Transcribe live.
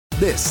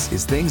This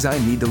is Things I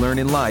Need to Learn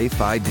in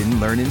Life I Didn't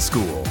Learn in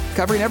School,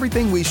 covering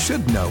everything we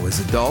should know as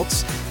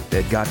adults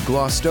that got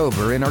glossed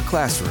over in our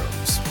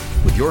classrooms.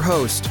 With your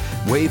host,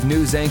 Wave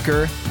News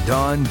anchor,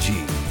 Dawne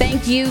Gee.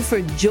 Thank you for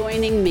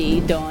joining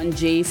me, Dawne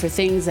Gee, for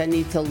things I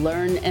need to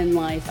learn in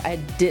life I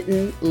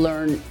didn't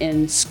learn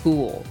in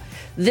school.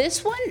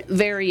 This one,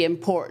 very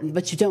important,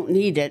 but you don't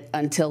need it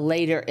until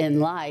later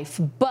in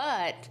life,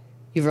 but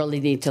you really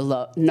need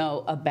to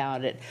know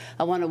about it.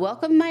 I want to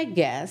welcome my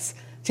guest,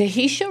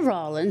 Tihisha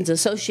Rawlins,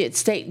 Associate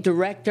State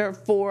Director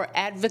for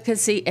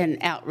Advocacy and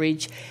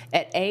Outreach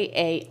at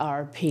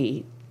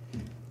AARP.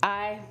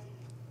 I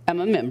am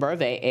a member of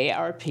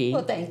AARP.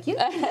 Well, thank you.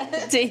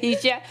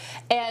 Tihisha.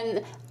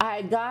 And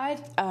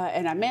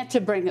I meant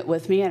to bring it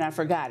with me, and I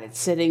forgot. It's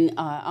sitting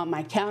on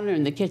my counter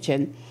in the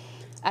kitchen.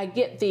 I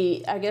get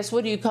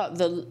what do you call it?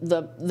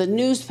 The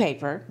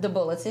newspaper. The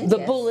bulletin. The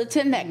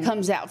bulletin that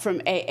comes out from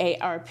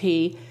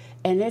AARP,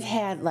 and it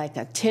had like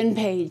a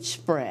 10-page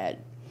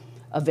spread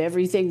of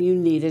everything you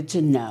needed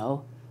to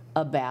know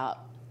about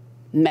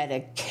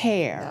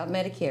Medicare. About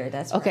Medicare,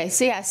 that's right. Okay,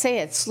 see, I say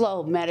it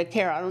slow,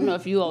 Medicare. I don't know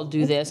if you all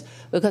do this,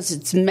 because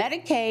it's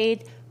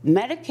Medicaid,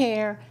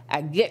 Medicare.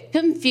 I get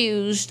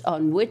confused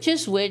on which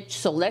is which,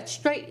 so let's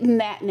straighten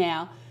that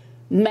now.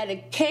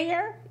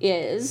 Medicare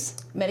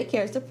is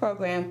the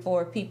program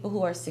for people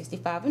who are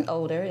 65 and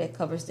older. It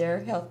covers their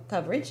health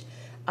coverage.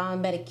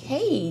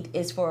 Medicaid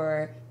is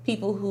for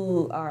people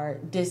who are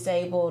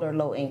disabled or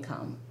low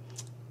income.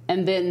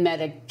 And then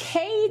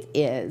Medicaid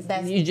is,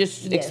 you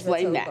just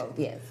explained that. Both,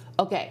 yes.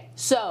 Okay,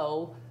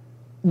 so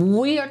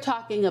we are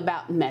talking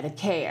about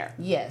Medicare.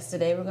 Yes,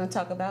 today we're going to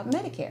talk about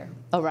Medicare.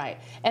 All right,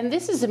 and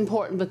this is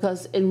important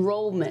because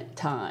enrollment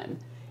time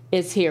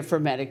is here for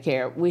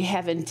Medicare. We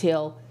have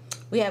until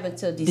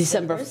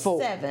December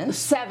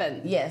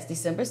 7th. Yes,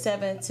 December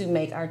 7th to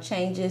make our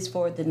changes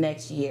for the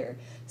next year.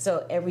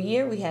 So every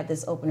year we have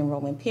this open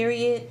enrollment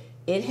period.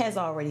 It has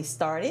already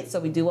started,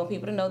 so we do want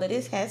people to know that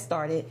it has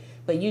started,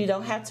 but you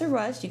don't have to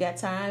rush. You got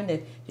time.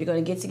 If you're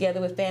going to get together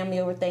with family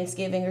over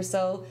Thanksgiving or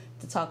so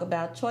to talk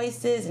about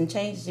choices and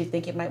changes you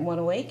think you might want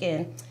to make,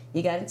 and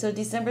you got until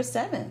December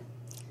 7th.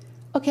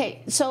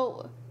 Okay,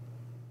 so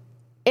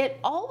it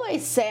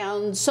always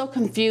sounds so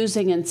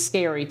confusing and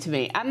scary to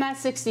me. I'm not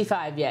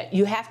 65 yet.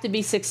 You have to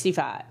be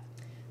 65.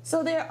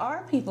 So there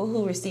are people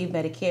who receive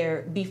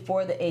Medicare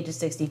before the age of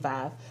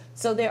 65.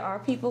 So there are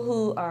people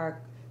who are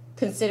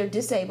considered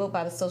disabled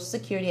by the Social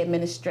Security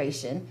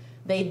Administration.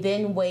 They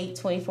then wait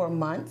 24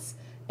 months,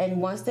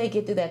 and once they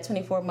get through that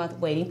 24-month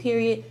waiting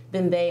period,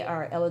 then they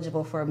are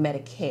eligible for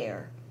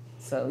Medicare.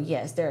 So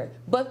yes,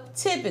 but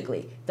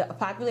typically the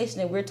population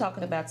that we're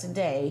talking about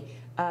today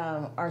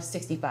are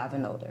 65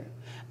 and older.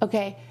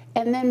 Okay,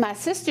 and then my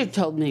sister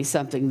told me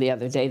something the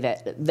other day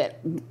that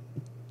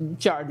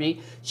jarred me.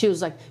 She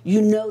was like,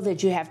 you know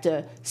that you have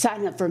to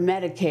sign up for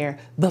Medicare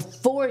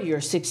before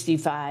you're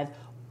 65,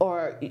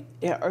 or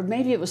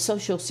maybe it was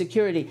Social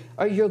Security,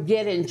 or you'll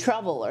get in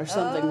trouble or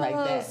something like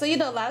that. So, a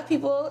lot of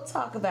people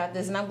talk about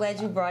this, and I'm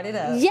glad you brought it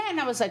up. Yeah, and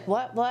I was like,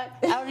 what? I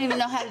don't even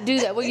know how to do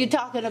that. What are you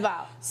talking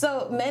about?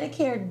 So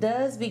Medicare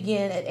does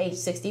begin at age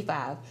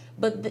 65,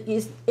 but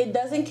it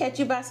doesn't catch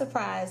you by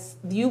surprise.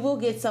 You will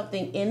get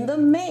something in the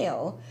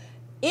mail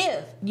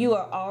if you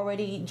are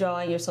already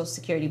drawing your Social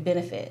Security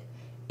benefit.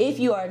 If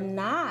you are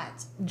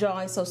not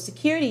drawing Social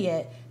Security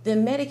yet,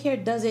 then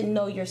Medicare doesn't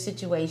know your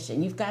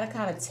situation. You've got to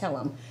kind of tell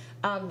them.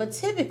 But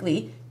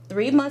typically,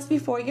 3 months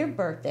before your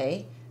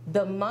birthday,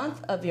 the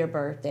month of your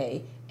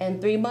birthday,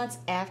 and 3 months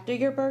after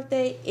your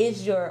birthday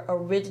is your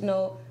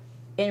original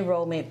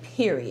enrollment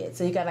period.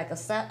 So you got like a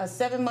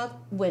 7-month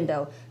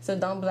window. So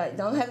don't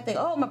have to think,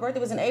 oh, my birthday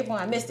was in April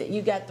and I missed it.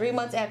 You got 3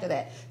 months after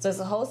that. So it's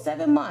a whole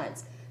 7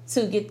 months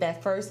to get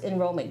that first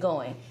enrollment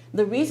going.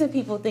 The reason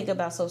people think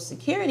about Social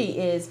Security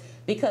is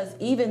because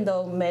even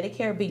though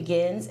Medicare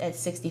begins at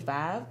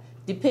 65,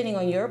 depending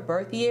on your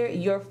birth year,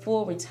 your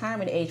full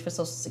retirement age for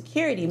Social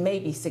Security may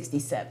be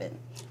 67.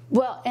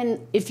 Well,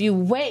 and if you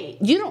wait,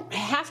 you don't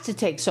have to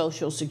take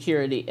Social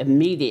Security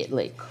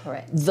immediately.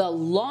 Correct. The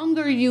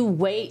longer you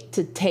wait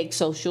to take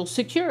Social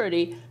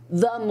Security,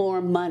 the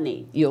more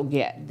money you'll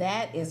get.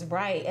 That is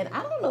right. And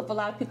I don't know if a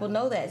lot of people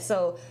know that.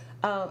 So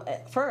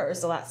at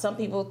first, some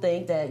people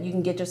think that you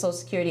can get your Social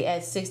Security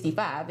at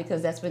 65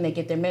 because that's when they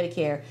get their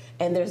Medicare.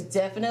 And there's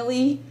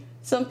definitely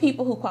some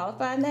people who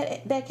qualify in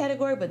that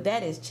category, but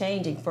that is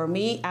changing. For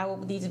me, I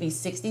will need to be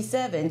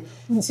 67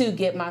 to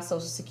get my Social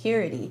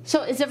Security.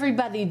 So is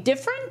everybody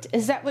different?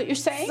 Is that what you're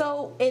saying?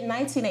 So in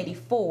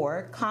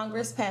 1984,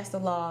 Congress passed a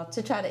law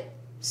to try to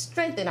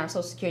strengthen our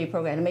Social Security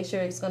program to make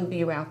sure it's going to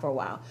be around for a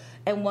while.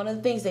 And one of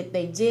the things that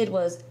they did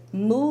was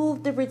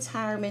move the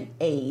retirement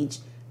age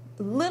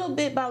little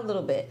bit by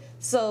little bit.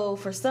 So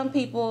for some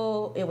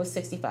people, it was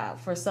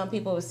 65. For some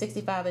people, it was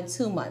 65 in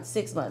 2 months,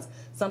 6 months.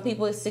 Some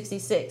people, it's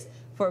 66.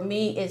 For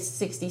me, it's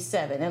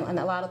 67, and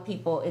a lot of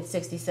people, it's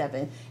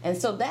 67. And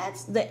so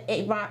that's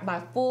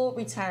my full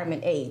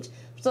retirement age.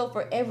 So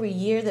for every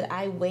year that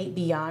I wait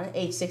beyond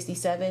age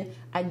 67,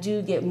 I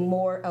do get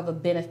more of a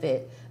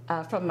benefit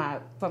from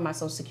my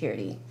Social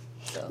Security.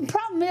 So. The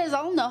problem is,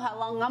 I don't know how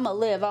long I'm going to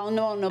live. I don't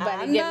want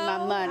nobody getting my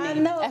money. I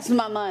know. That's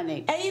my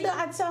money. And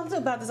I talk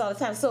about this all the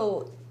time.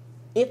 So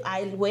if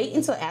I wait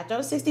until after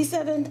I'm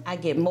 67, I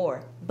get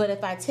more. But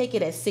if I take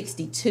it at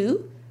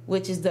 62,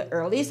 which is the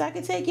earliest I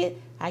could take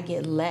it, I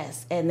get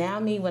less. And now,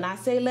 when I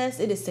say less,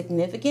 it is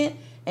significant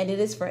and it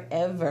is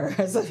forever.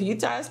 So if you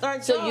start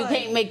drawing, so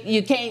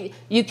you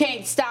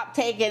can't stop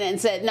taking it and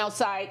say no,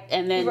 sorry,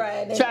 and then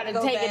try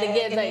to take it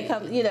again.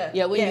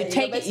 When you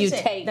take it, you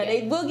take now, it.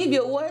 They will give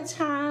you a one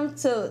time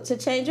to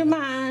change your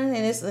mind,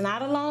 and it's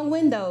not a long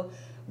window.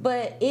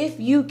 But if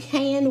you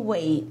can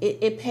wait,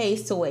 it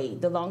pays to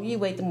wait. The longer you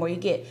wait, the more you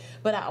get.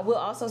 But I will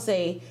also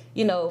say,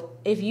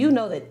 if you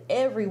know that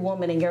every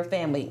woman in your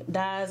family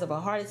dies of a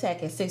heart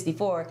attack at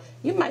 64,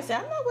 you might say,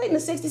 I'm not waiting to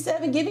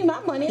 67, give me my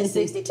money at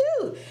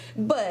 62.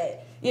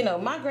 But,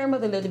 my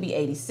grandmother lived to be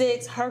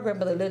 86. Her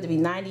grandmother lived to be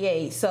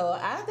 98. So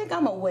I think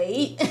I'm going to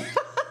wait.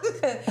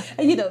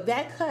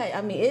 That cut,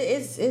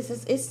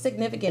 it's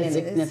significant. It's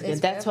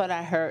significant. That's what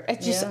I heard.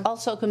 It's just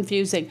also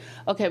confusing.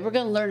 Okay, we're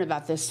going to learn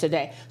about this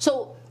today.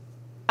 So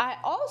I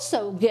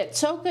also get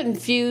so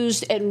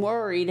confused and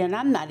worried, and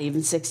I'm not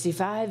even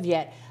 65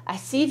 yet. I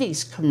see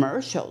these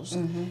commercials,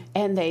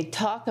 and they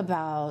talk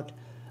about,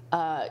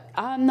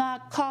 I'm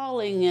not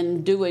calling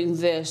and doing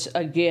this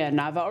again.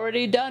 I've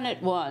already done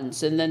it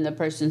once. And then the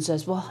person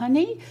says, well,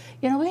 honey,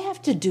 we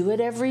have to do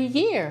it every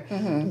year.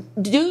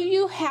 Do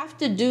you have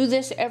to do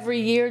this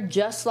every year,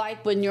 just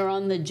like when you're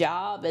on the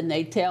job and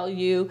they tell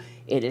you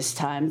it is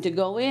time to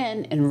go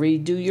in and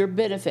redo your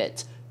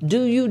benefits?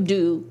 Do you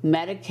do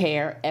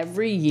Medicare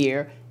every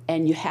year,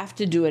 and you have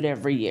to do it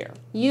every year?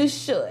 You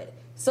should.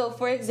 So,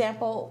 for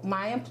example,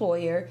 my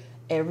employer,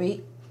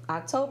 every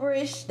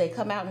October-ish, they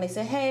come out and they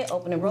say, hey,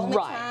 open enrollment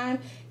time,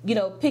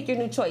 pick your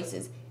new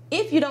choices.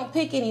 If you don't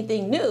pick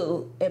anything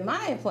new, in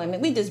my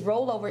employment, we just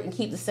roll over and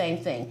keep the same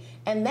thing.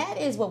 And that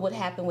is what would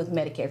happen with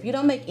Medicare. If you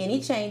don't make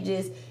any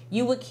changes,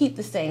 you would keep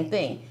the same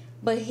thing.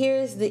 But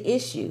here's the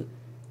issue.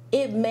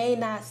 It may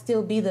not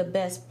still be the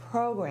best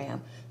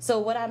program. So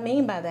what I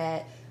mean by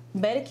that,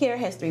 Medicare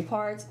has 3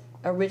 parts.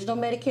 Original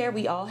Medicare,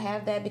 we all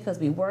have that because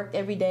we worked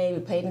every day, we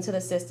paid into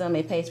the system,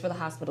 it pays for the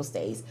hospital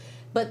stays.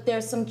 But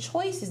there's some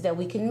choices that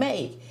we can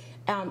make.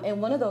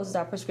 And one of those is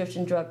our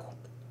prescription drug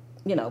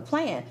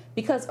plan,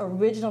 because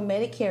original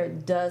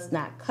Medicare does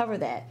not cover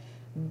that.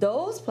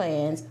 Those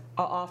plans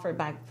are offered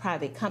by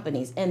private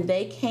companies, and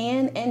they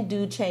can and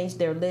do change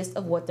their list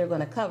of what they're going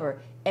to cover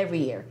every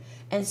year.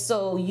 And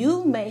so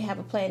you may have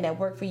a plan that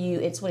worked for you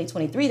in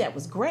 2023 that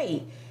was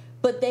great,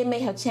 but they may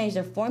have changed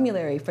their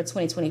formulary for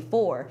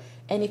 2024.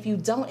 And if you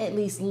don't at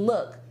least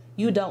look,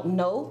 you don't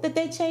know that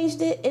they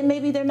changed it, and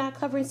maybe they're not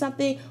covering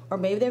something, or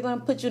maybe they're going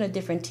to put you in a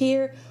different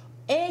tier.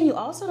 And you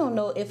also don't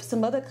know if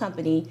some other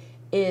company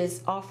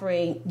is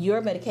offering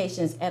your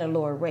medications at a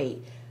lower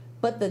rate.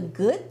 But the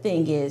good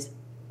thing is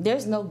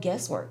there's no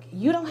guesswork.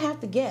 You don't have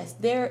to guess.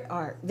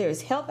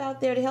 There's help out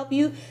there to help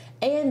you,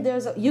 and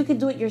you can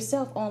do it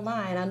yourself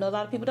online. I know a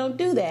lot of people don't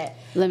do that.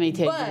 Let me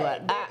tell you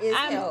what,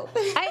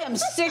 I am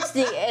 60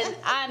 and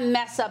I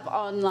mess up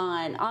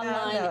online.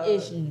 Online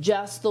is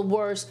just the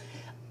worst.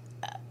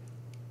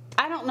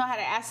 I don't know how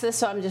to ask this,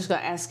 so I'm just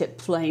going to ask it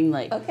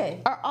plainly.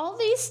 Okay. Are all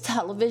these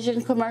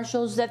television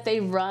commercials that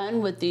they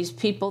run with these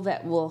people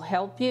that will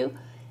help you,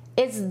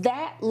 is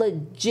that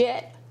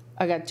legit?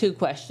 I got 2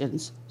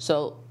 questions,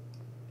 so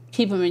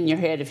keep them in your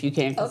head if you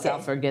can, because I'll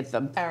forget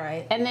them. All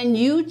right. And then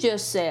you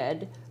just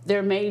said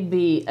there may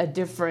be a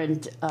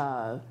different,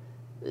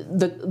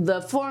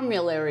 the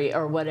formulary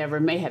or whatever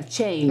may have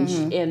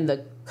changed in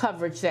the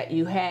coverage that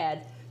you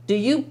had. Do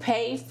you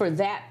pay for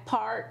that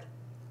part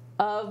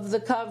of the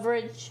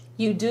coverage?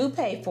 You do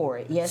pay for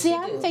it, yes. See,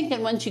 I'm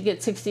thinking once you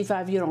get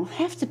 65, you don't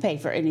have to pay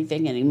for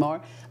anything anymore,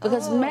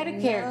 because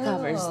Medicare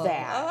covers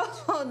that.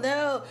 Oh,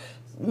 no.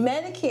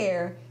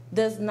 Medicare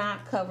does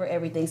not cover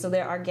everything. So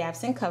there are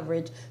gaps in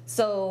coverage.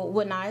 So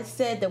when I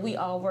said that we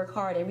all work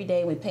hard every day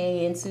and we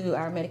pay into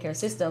our Medicare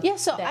system. Yeah,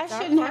 so I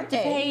shouldn't have to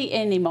pay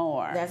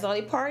anymore. That's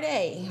only Part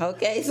A,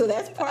 okay? So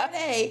that's Part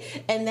A,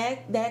 and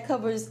that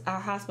covers our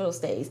hospital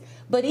stays.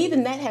 But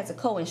even that has a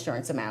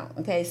co-insurance amount,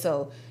 okay?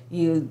 So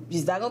you're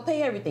not going to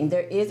pay everything.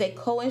 There is a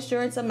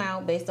co-insurance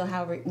amount based on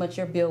how much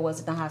your bill was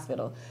at the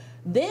hospital.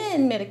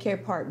 Then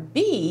Medicare Part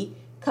B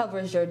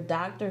covers your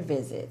doctor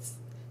visits.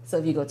 So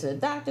if you go to the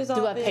doctor's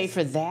office... Do I pay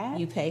for that?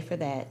 You pay for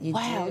that. You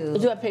do.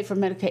 Do I pay for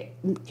Medicare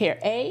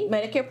A?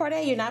 Medicare Part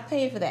A, you're not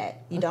paying for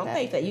that. You don't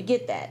pay for that. You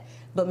get that.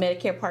 But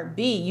Medicare Part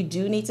B, you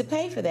do need to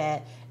pay for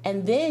that.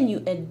 And then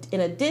in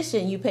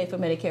addition, you pay for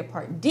Medicare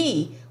Part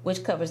D,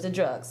 which covers the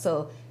drugs.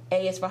 So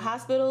A is for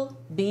hospital,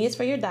 B is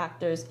for your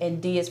doctors,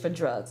 and D is for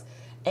drugs.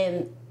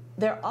 And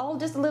they're all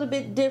just a little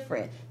bit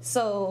different.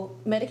 So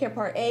Medicare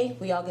Part A,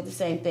 we all get the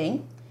same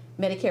thing.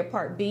 Medicare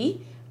Part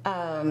B,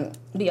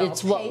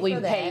 it's what we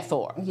pay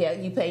for. Yeah,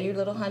 you pay your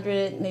little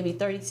 100, maybe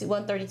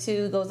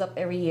 132 goes up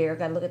every year.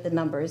 Got to look at the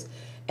numbers.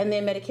 And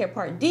then Medicare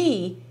Part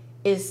D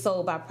is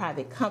sold by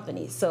private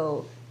companies.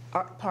 So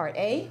Part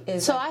A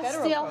is so a I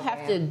federal still program.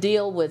 have to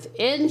deal with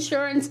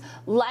insurance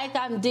like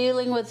I'm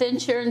dealing with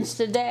insurance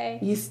today.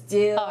 You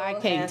still I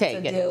can't have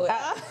take to it. deal with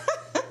it.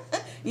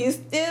 You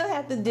still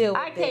have to deal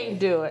with it. I can't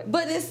do it.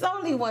 But it's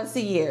only once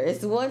a year.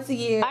 It's once a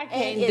year. I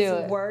can't and do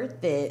it's it.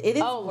 worth it. It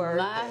is Oh, worth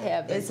my it.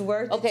 heavens. It's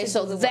worth it. Okay,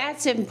 so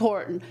that's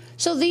important.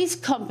 So these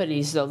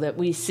companies, though, that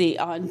we see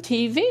on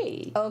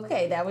TV.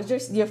 Okay, that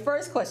was your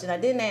first question. I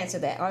didn't answer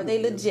that. Are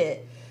they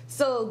legit?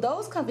 So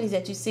those companies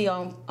that you see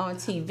on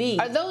TV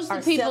Are those the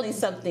people selling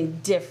something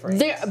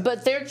different.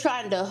 But they're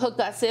trying to hook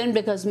us in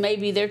because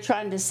maybe they're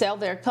trying to sell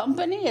their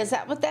company? Is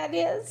that what that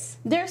is?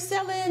 They're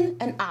selling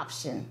an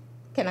option.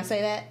 Can I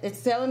say that? It's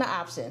selling an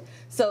option.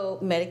 So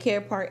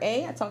Medicare Part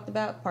A, I talked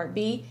about, Part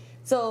B.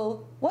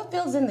 So what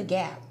fills in the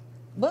gap?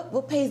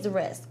 What pays the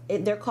rest?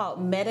 They're called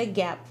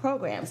Medigap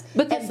programs.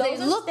 Because And they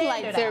those are look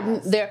like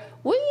they're,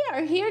 we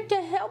are here to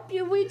help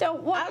you. We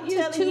don't want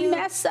you to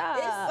mess up.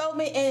 It's so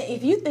many, and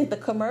if you think the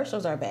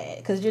commercials are bad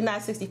because you're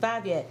not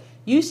 65 yet,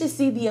 you should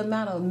see the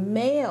amount of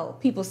mail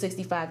people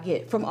 65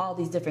 get from all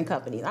these different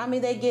companies. I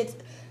mean, they get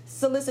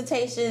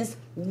solicitations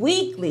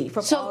weekly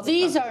from all So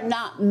these companies. are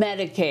not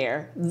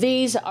Medicare.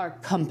 These are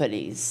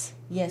companies.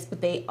 Yes, but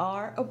they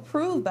are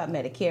approved by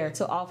Medicare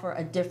to offer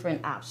a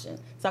different option.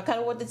 So I kind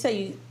of want to tell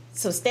you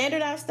some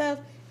standardized stuff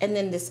and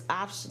then these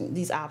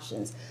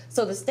options.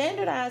 So the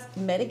standardized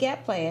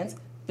Medigap plans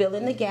fill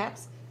in the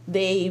gaps.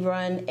 They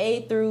run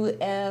A through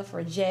F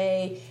or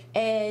J,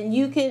 and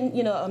you can,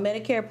 a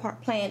Medicare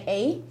Plan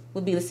A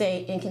would be the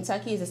same in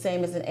Kentucky, is the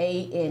same as an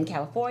A in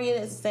California,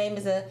 it's the same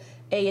as a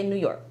A in New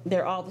York.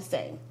 They're all the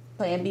same.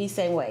 Plan B,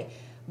 same way.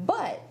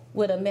 But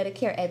with a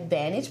Medicare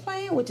Advantage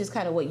plan, which is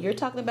kind of what you're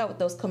talking about with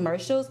those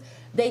commercials,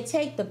 they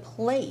take the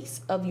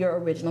place of your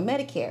original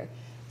Medicare.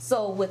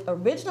 So with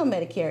original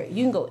Medicare,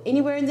 you can go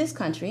anywhere in this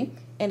country,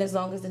 and as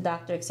long as the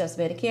doctor accepts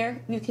Medicare,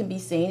 you can be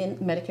seen, and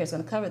Medicare is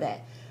going to cover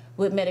that.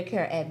 With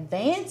Medicare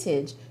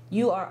Advantage,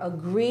 you are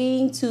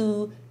agreeing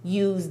to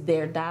use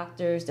their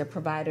doctors, their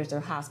providers, their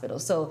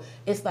hospitals. So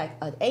it's like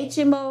an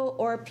HMO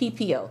or a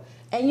PPO.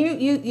 And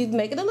you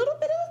make it a little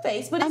bit of a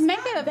face, but it's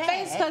not bad.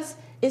 Face because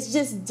it's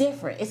just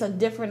different. It's a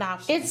different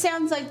option. it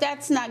sounds like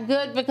that's not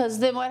good because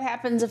then what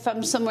happens if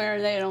I'm somewhere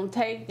and they don't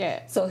take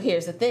it? So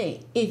here's the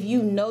thing. If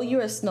you know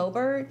you're a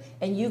snowbird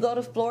and you go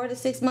to Florida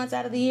 6 months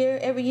out of the year,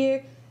 every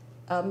year,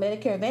 a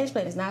Medicare Advantage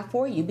plan is not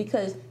for you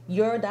because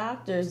your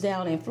doctors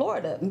down in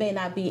Florida may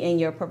not be in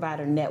your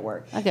provider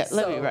network. Okay,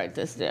 let me write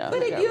this down.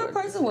 But if you're a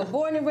person who was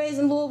born and raised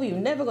in Louisville, you're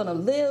never going to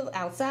live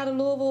outside of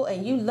Louisville,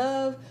 and you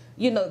love,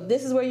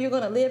 this is where you're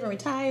going to live and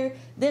retire,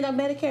 then a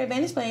Medicare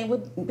Advantage plan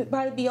would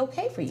probably be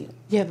okay for you.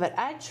 Yeah, but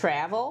I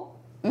travel,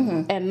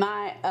 and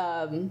my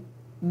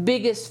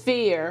biggest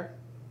fear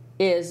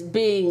is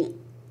being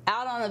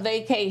out on a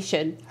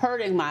vacation,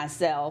 hurting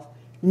myself,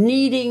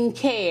 needing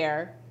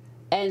care,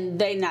 and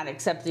they not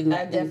accepting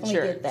that I definitely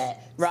insurance. get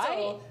that. Right?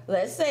 So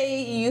let's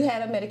say you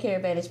had a Medicare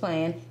Advantage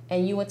plan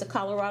and you went to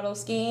Colorado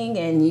skiing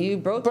and you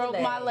broke your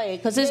leg. My leg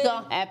because it's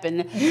gonna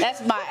happen.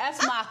 That's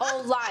my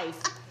whole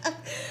life.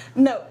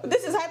 No,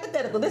 this is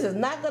hypothetical. This is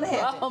not going to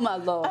happen. Oh my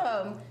Lord.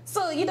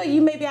 So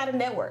you may be out of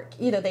network.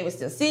 They would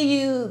still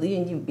see you,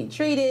 and you'd be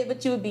treated,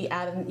 but you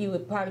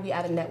would probably be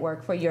out of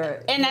network for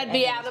your. And I'd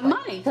be out of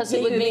money because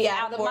it would be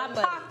out of my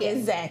pocket.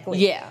 Exactly.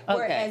 Yeah. Okay.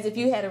 Whereas if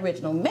you had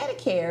original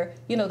Medicare,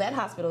 that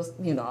hospitals,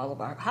 all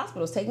of our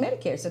hospitals take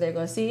Medicare, so they're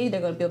going to see you,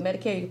 they're going to bill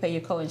Medicare. You can pay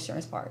your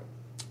co-insurance part.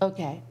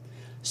 Okay.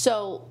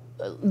 So,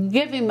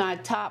 give me my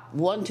top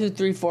 1, 2,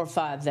 3, 4,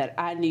 5 that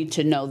I need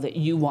to know that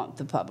you want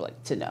the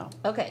public to know.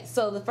 Okay,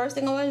 so the first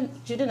thing I want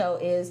you to know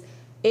is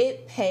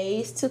it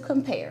pays to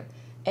compare.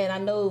 And I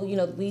know,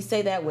 we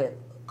say that with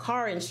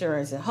car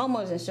insurance and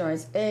homeowners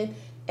insurance. And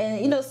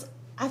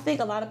I think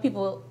a lot of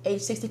people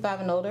age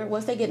 65 and older,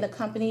 once they get in a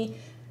company,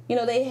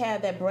 they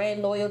have that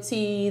brand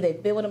loyalty.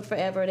 They've been with them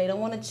forever. They don't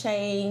want to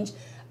change.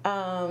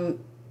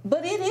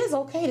 But it is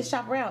okay to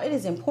shop around. It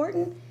is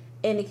important,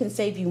 and it can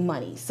save you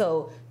money.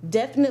 So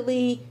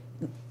definitely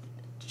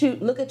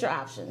look at your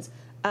options.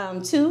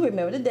 2,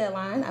 remember the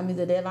deadline.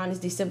 The deadline is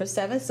December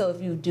 7th. So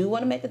if you do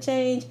want to make a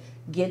change,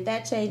 get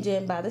that change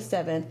in by the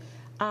 7th.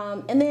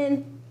 And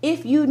then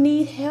if you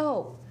need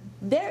help,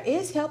 there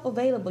is help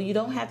available. You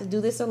don't have to do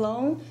this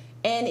alone,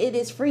 and it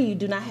is free. You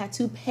do not have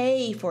to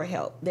pay for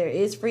help. There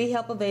is free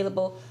help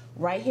available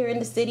right here in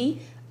the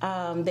city.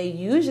 They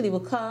usually will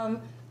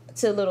come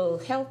to little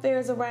health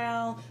fairs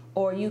around,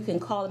 or you can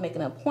call and make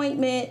an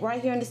appointment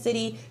right here in the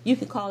city. You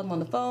can call them on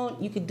the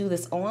phone. You can do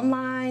this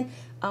online.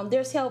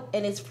 There's help,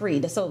 and it's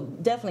free. So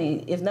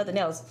definitely, if nothing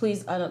else,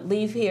 please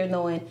leave here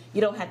knowing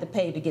you don't have to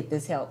pay to get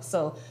this help.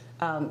 So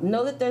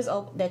know that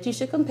that you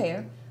should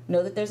compare.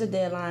 Know that there's a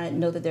deadline.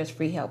 Know that there's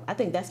free help. I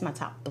think that's my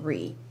top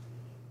 3.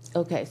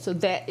 Okay, so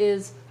that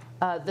is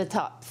the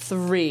top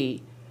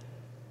 3.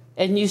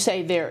 And you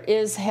say there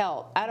is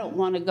help. I don't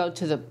want to go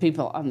to the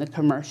people on the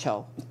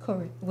commercial.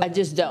 Correct. I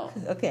just don't.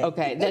 Okay.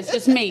 Okay, that's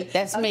just me.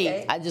 That's me.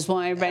 Okay. I just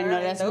want everybody to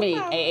know that's me.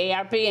 Problem.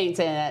 AARP ain't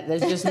saying that.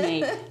 That's just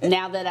me.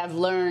 Now that I've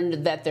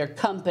learned that they're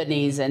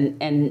companies and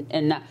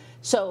not.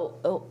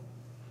 So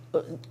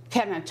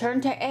can I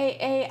turn to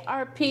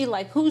AARP?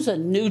 Like, who's a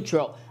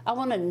neutral? I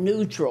want a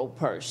neutral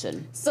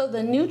person. So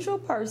the neutral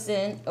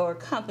person or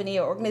company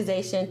or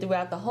organization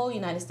throughout the whole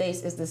United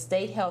States is the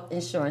State Health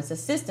Insurance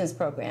Assistance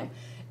Program.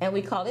 And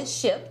we call it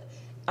SHIP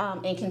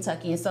in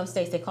Kentucky. In some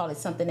states, they call it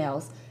something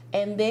else.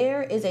 And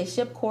there is a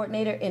SHIP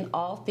coordinator in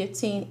all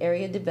 15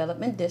 area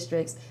development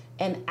districts.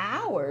 And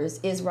ours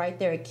is right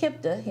there at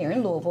KIPTA here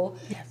in Louisville.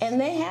 Yes.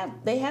 And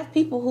they have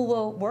people who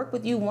will work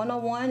with you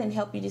one-on-one and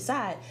help you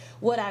decide.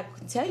 What I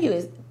can tell you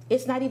is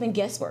it's not even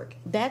guesswork.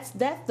 That's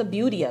the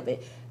beauty of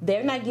it.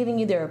 They're not giving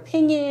you their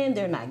opinion.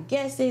 They're not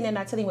guessing. They're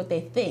not telling you what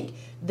they think.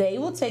 They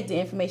will take the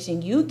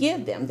information you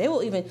give them. They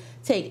will even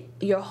take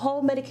your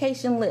whole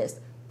medication list,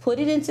 put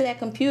it into that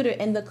computer,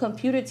 and the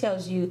computer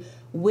tells you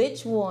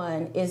which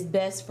one is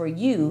best for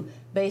you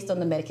based on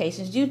the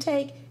medications you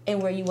take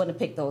and where you want to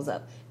pick those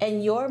up.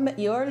 And your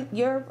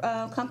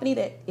company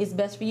that is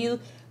best for you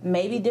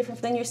may be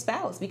different than your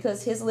spouse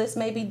because his list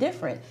may be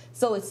different.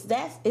 So it's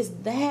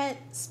that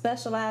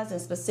specialized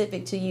and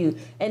specific to you,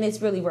 and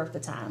it's really worth the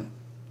time.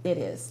 It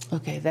is.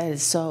 Okay, that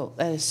is so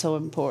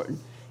important.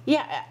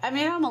 Yeah, I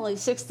mean, I'm only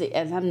 60,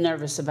 and I'm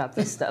nervous about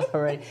this stuff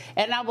already.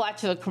 And I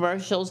watch the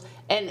commercials,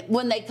 and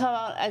when they come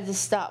out, I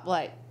just stop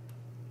like,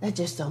 that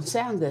just don't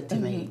sound good to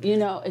me. You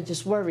know, it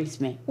just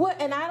worries me. Well,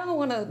 and I don't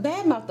want to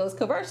badmouth those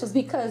commercials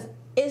because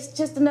it's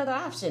just another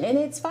option, and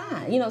it's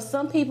fine. You know,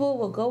 some people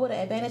will go with an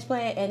Advantage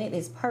plan, and it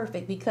is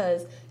perfect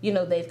because, you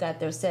know, they've got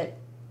their set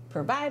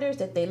providers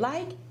that they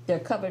like. They're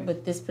covered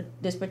with this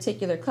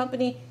particular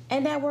company,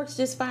 and that works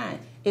just fine.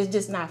 It's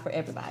just not for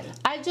everybody.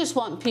 I just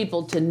want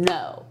people to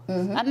know.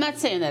 I'm not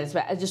saying that it's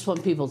bad. I just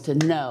want people to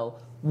know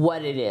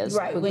what it is.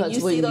 Right. Because when you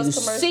see those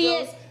commercials, see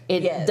it,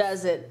 it yes,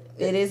 doesn't.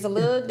 It is a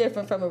little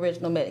different from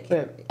original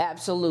Medicare.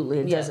 Absolutely.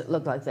 It doesn't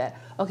look like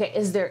that. Okay.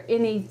 Is there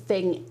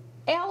anything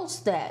else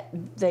that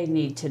they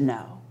need to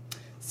know?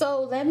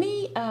 So let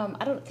me,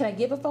 can I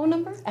give a phone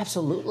number?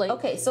 Absolutely.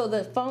 Okay, so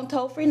the phone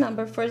toll-free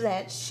number for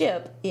that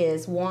SHIP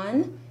is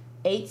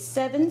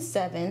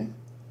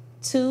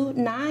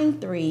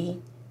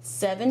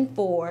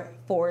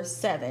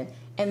 1-877-293-7447.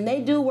 And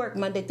they do work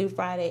Monday through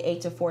Friday,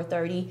 8 to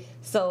 4:30.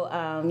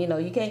 So, you know,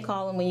 you can't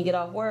call them when you get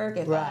off work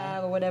at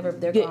 5 or whatever. If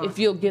they're gone. If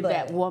you'll give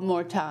that one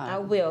more time. I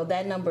will.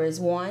 That number is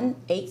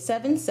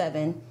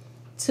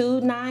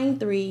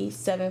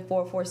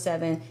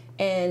 1-877-293-7447.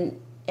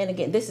 And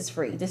again, this is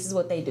free. This is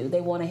what they do. They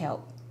want to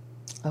help.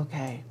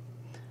 Okay.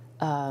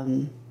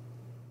 What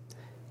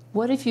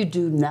if you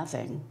do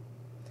nothing?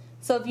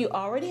 So if you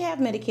already have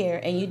Medicare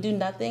and you do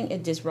nothing,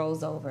 it just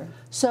rolls over.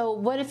 So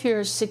what if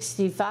you're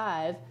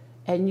 65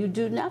 and you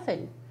do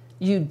nothing?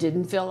 You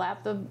didn't fill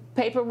out the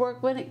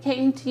paperwork when it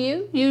came to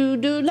you. You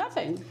do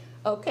nothing.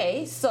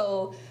 Okay.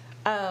 So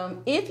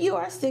if you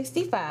are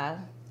 65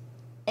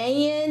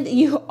 and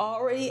you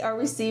already are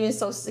receiving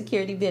Social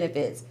Security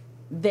benefits,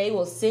 they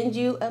will send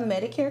you a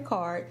Medicare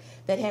card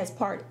that has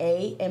Part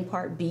A and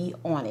Part B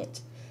on it.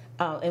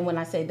 And when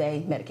I say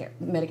they, Medicare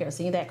will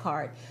send you that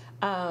card.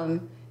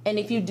 And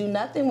if you do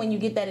nothing when you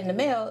get that in the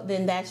mail,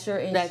 then that's your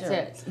insurance.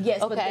 That's it.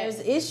 Yes, okay. But there's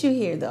an issue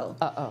here, though.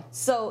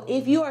 So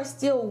if you are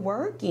still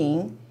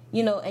working,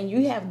 you know, and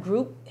you have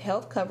group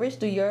health coverage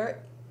through your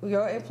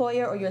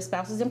employer or your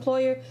spouse's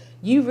employer,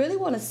 you really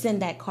want to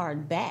send that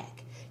card back.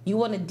 You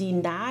want to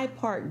deny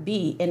Part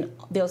B, and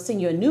they'll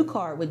send you a new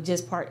card with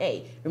just Part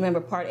A.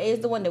 Remember, Part A is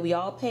the one that we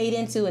all paid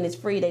into, and it's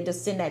free. They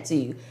just send that to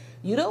you.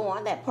 You don't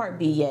want that Part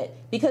B yet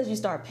because you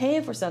start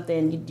paying for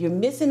something. You're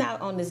missing out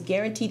on this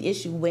guaranteed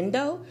issue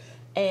window,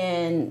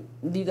 and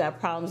you got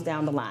problems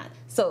down the line.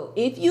 So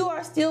if you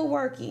are still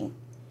working,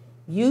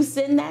 you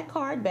send that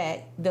card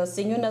back. They'll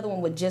send you another one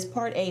with just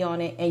Part A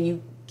on it, and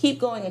you keep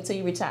going until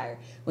you retire.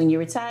 When you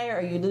retire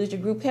or you lose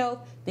your group health,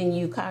 then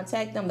you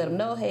contact them, let them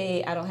know,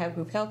 hey, I don't have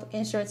group health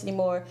insurance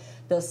anymore.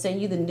 They'll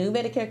send you the new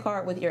Medicare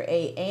card with your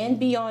A and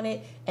B on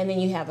it, and then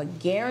you have a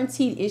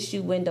guaranteed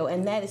issue window.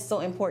 And that is so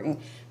important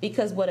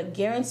because what a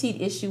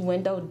guaranteed issue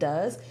window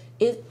does,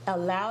 it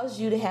allows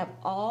you to have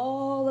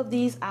all of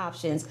these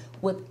options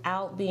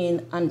without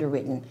being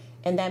underwritten.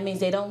 And that means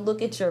they don't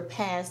look at your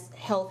past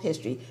health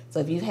history.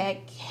 So if you've had,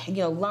 you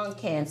know, lung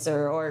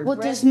cancer or well,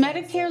 does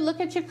Medicare look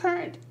at your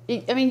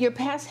your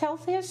past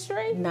health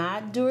history?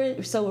 Not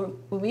during. So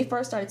when we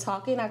first started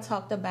talking, I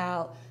talked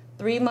about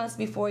 3 months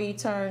before you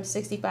turn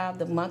 65,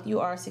 the month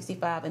you are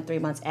 65, and 3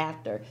 months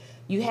after.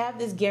 You have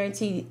this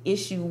guaranteed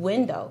issue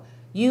window.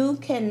 You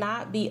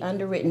cannot be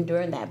underwritten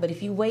during that. But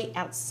if you wait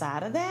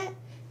outside of that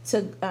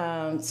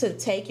to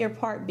take your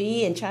Part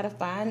B and try to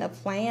find a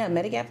plan,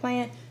 a Medigap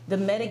plan, the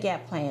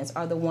Medigap plans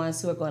are the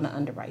ones who are going to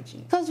underwrite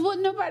you. Because would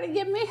nobody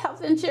give me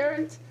health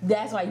insurance?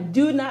 That's why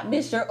do not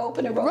miss your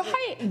open enrollment.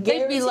 Right.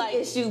 They'd be like,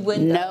 issue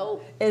window.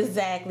 No.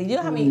 Exactly. You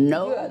know how many?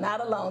 No. You're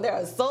not alone. There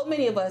are so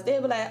many of us.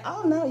 They'll be like,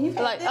 oh no, you've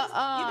had this, you've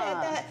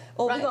had that.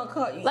 Or we're going to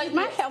call you. Like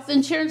my health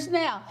insurance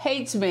now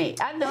hates me.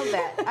 I know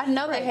that. I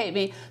know they hate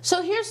me.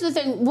 So here's the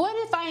thing. What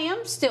if I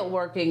am still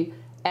working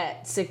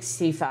at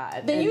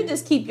 65. Then you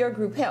just keep your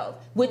group health,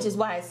 which is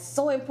why it's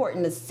so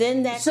important to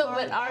send that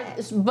card back.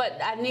 But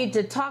I need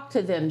to talk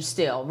to them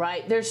still,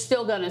 right? They're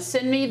still going to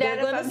send me that.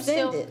 They're going to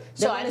send it.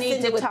 So I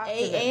need to talk to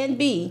them. A and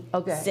B.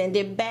 Okay. Send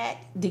it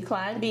back.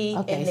 Decline B.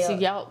 Okay. And So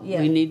y'all,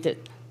 we need to.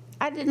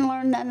 I didn't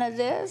learn none of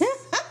this.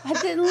 I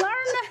didn't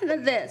learn none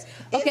of this.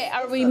 Okay.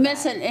 Are we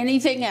missing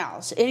anything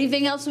else?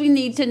 Anything else we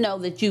need to know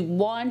that you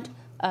want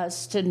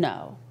us to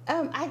know?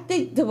 I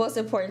think the most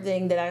important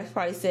thing that I've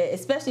probably said,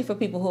 especially for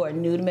people who are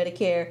new to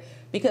Medicare,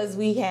 because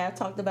we have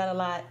talked about a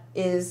lot,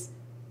 is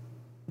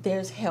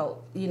there's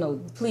help. You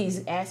know,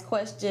 please ask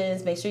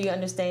questions. Make sure you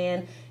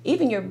understand.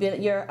 Even your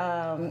HR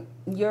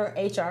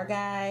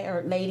guy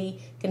or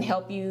lady can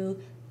help you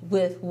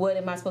with what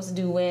am I supposed to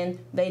do when.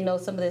 They know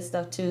some of this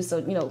stuff too. So,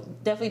 you know,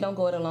 definitely don't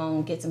go it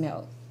alone. Get some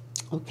help.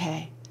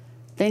 Okay.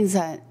 Things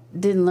I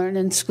didn't learn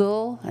in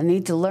school, I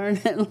need to learn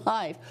in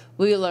life.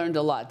 We learned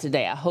a lot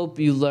today. I hope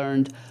you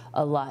learned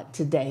a lot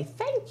today.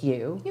 Thank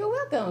you. You're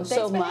welcome. so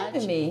Thanks for much.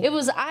 having me. It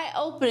was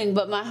eye-opening,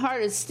 but my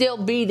heart is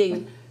still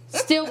beating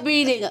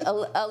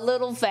a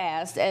little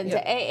fast. And to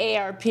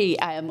AARP,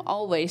 I am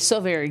always so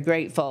very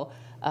grateful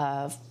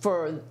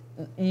for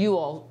you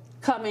all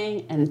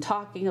coming and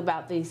talking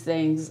about these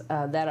things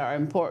that are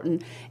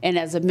important. And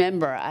as a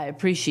member, I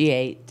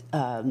appreciate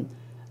the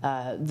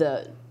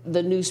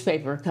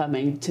newspaper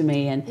coming to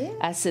me, and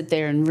I sit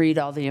there and read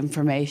all the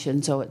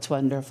information, so it's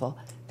wonderful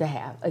to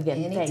have.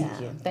 Again, Anytime.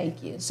 thank you.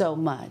 Thank you so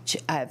much.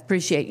 I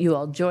appreciate you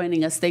all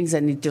joining us. Things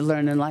I need to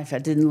learn in life I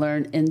didn't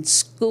learn in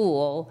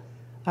school.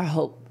 I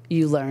hope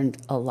you learned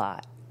a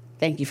lot.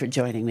 Thank you for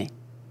joining me.